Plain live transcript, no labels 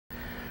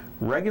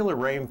Regular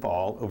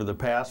rainfall over the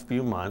past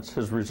few months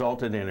has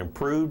resulted in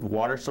improved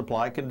water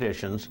supply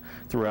conditions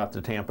throughout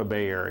the Tampa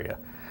Bay area.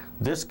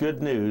 This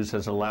good news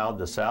has allowed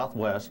the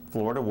Southwest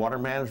Florida Water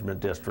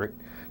Management District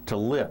to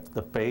lift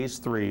the Phase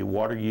 3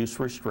 water use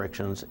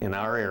restrictions in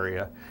our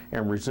area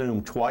and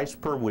resume twice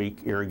per week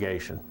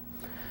irrigation.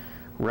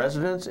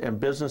 Residents and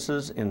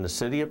businesses in the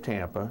city of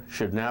Tampa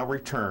should now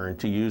return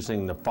to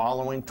using the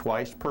following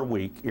twice per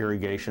week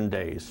irrigation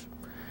days.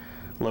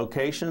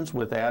 Locations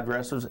with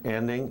addresses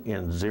ending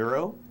in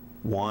 0,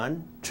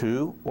 1,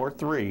 2, or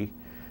 3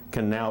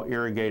 can now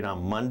irrigate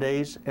on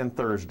Mondays and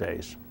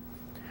Thursdays.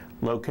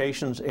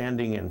 Locations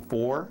ending in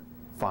 4,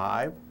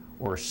 5,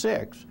 or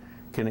 6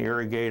 can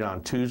irrigate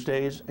on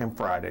Tuesdays and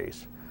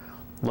Fridays.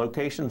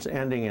 Locations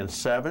ending in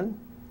 7,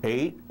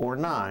 8, or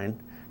 9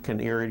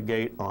 can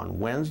irrigate on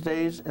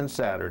Wednesdays and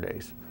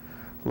Saturdays.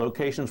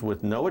 Locations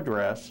with no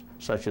address,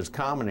 such as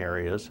common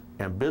areas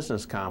and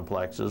business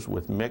complexes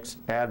with mixed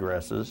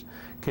addresses,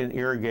 can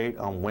irrigate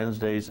on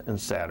Wednesdays and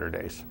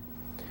Saturdays.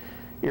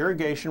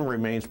 Irrigation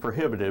remains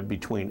prohibited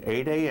between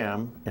 8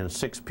 a.m. and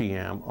 6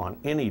 p.m. on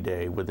any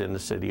day within the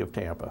city of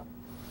Tampa.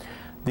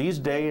 These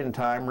day and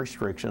time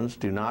restrictions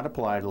do not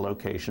apply to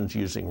locations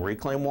using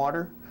reclaimed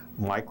water,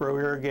 micro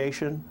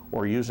irrigation,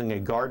 or using a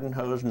garden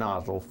hose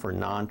nozzle for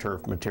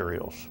non-turf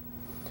materials.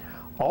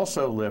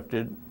 Also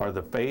lifted are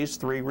the Phase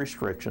 3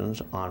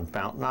 restrictions on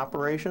fountain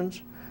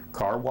operations,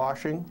 car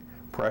washing,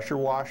 pressure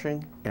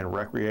washing, and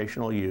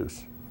recreational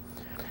use.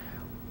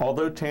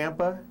 Although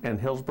Tampa and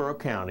Hillsborough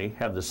County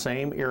have the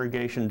same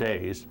irrigation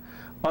days,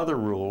 other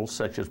rules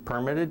such as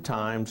permitted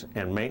times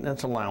and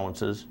maintenance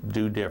allowances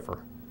do differ.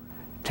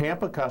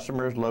 Tampa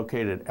customers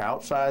located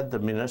outside the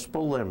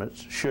municipal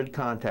limits should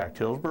contact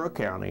Hillsborough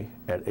County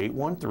at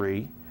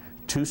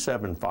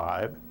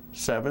 813-275-7094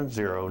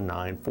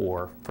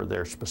 for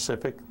their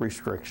specific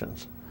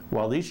restrictions.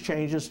 While these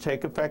changes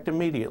take effect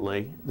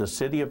immediately, the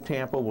City of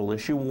Tampa will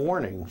issue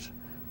warnings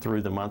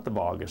through the month of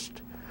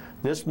August.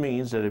 This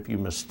means that if you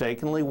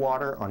mistakenly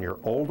water on your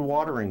old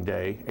watering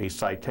day, a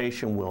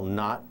citation will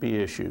not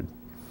be issued.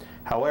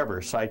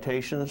 However,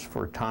 citations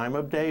for time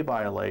of day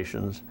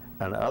violations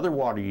and other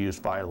water use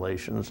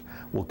violations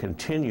will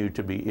continue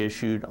to be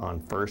issued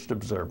on first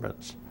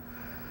observance.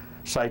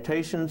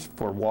 Citations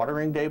for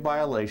watering day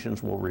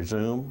violations will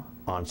resume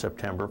on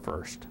September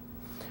 1st.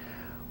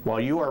 While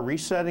you are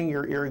resetting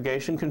your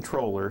irrigation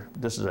controller,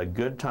 this is a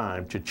good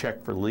time to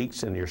check for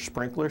leaks in your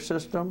sprinkler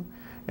system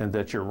and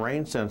that your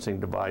rain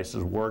sensing device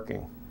is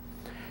working.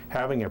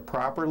 Having a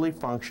properly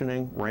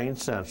functioning rain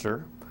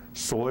sensor,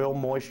 soil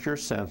moisture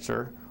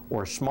sensor,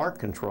 or smart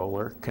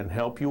controller can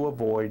help you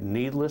avoid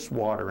needless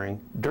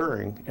watering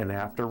during and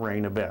after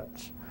rain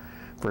events.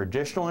 For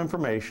additional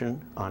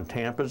information on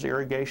Tampa's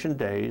irrigation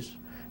days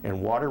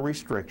and water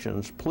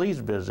restrictions, please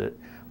visit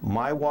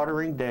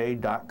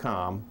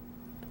mywateringday.com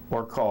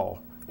or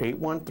call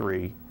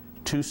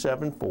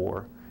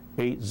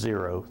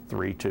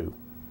 813-274-8032.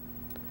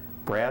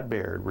 Brad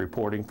Baird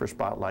reporting for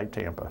Spotlight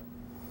Tampa.